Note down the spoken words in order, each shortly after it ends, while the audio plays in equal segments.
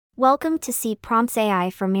Welcome to C Prompts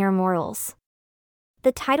AI for Mere Mortals.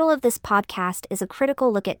 The title of this podcast is a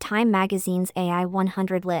critical look at Time Magazine's AI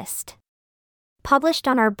 100 list. Published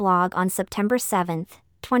on our blog on September 7,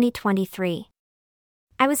 2023.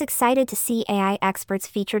 I was excited to see AI experts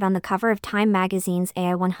featured on the cover of Time Magazine's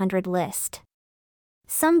AI 100 list.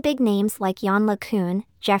 Some big names like Yann LeCun,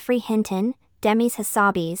 Geoffrey Hinton, Demis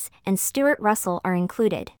Hassabis, and Stuart Russell are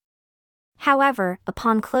included. However,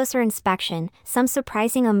 upon closer inspection, some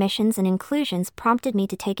surprising omissions and inclusions prompted me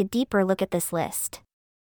to take a deeper look at this list.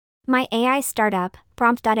 My AI startup,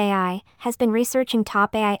 Prompt.ai, has been researching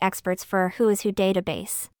top AI experts for our Who is Who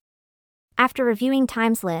database. After reviewing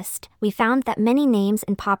Time's list, we found that many names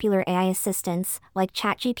in popular AI assistants, like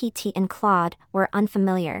ChatGPT and Claude, were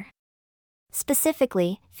unfamiliar.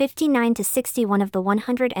 Specifically, 59 to 61 of the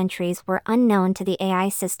 100 entries were unknown to the AI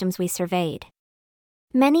systems we surveyed.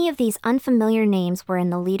 Many of these unfamiliar names were in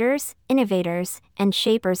the leaders, innovators, and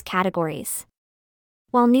shapers categories.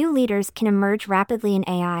 While new leaders can emerge rapidly in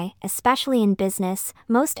AI, especially in business,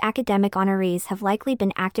 most academic honorees have likely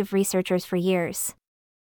been active researchers for years.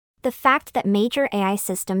 The fact that major AI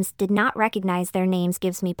systems did not recognize their names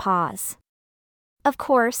gives me pause. Of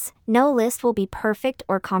course, no list will be perfect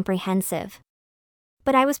or comprehensive.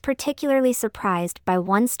 But I was particularly surprised by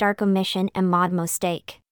one stark omission and Maud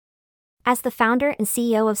Mostake. As the founder and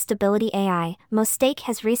CEO of Stability AI, Mostake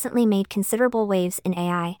has recently made considerable waves in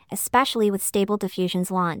AI, especially with Stable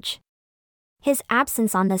Diffusion's launch. His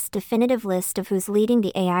absence on this definitive list of who's leading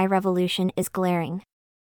the AI revolution is glaring.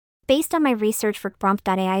 Based on my research for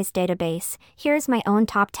Prompt.ai's database, here's my own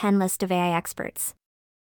top 10 list of AI experts.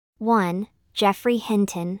 1. Geoffrey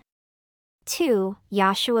Hinton. 2.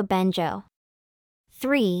 Yoshua Bengio.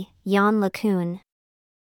 3. Yann LeCun.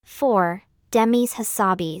 4. Demis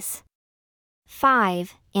Hassabis.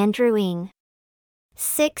 5. Andrew Ng.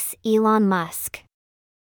 6. Elon Musk.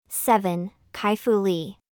 7. Kai-Fu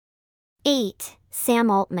Lee. 8. Sam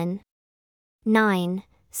Altman. 9.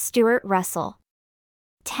 Stuart Russell.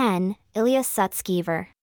 10. Ilya Sutskever.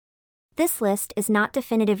 This list is not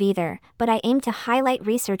definitive either, but I aim to highlight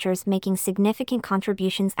researchers making significant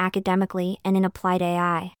contributions academically and in applied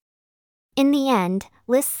AI. In the end,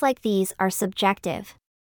 lists like these are subjective.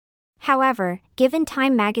 However, given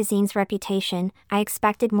Time Magazine's reputation, I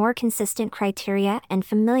expected more consistent criteria and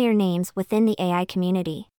familiar names within the AI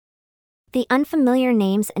community. The unfamiliar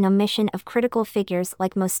names and omission of critical figures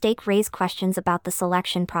like Mostake raise questions about the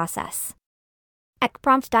selection process. At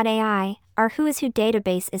Prompt.ai, our Who is Who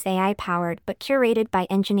database is AI-powered but curated by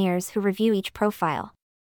engineers who review each profile.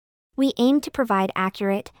 We aim to provide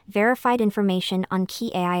accurate, verified information on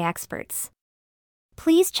key AI experts.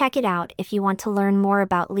 Please check it out if you want to learn more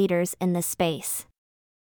about leaders in this space.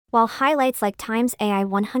 While highlights like Time's AI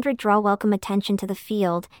 100 draw welcome attention to the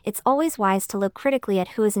field, it's always wise to look critically at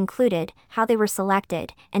who is included, how they were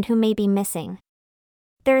selected, and who may be missing.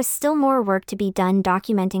 There is still more work to be done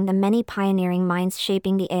documenting the many pioneering minds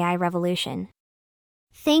shaping the AI revolution.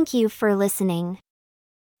 Thank you for listening.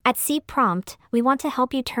 At C Prompt, we want to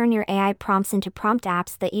help you turn your AI prompts into prompt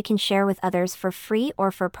apps that you can share with others for free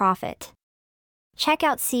or for profit. Check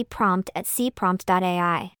out C Prompt at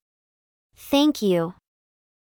cprompt.ai. Thank you.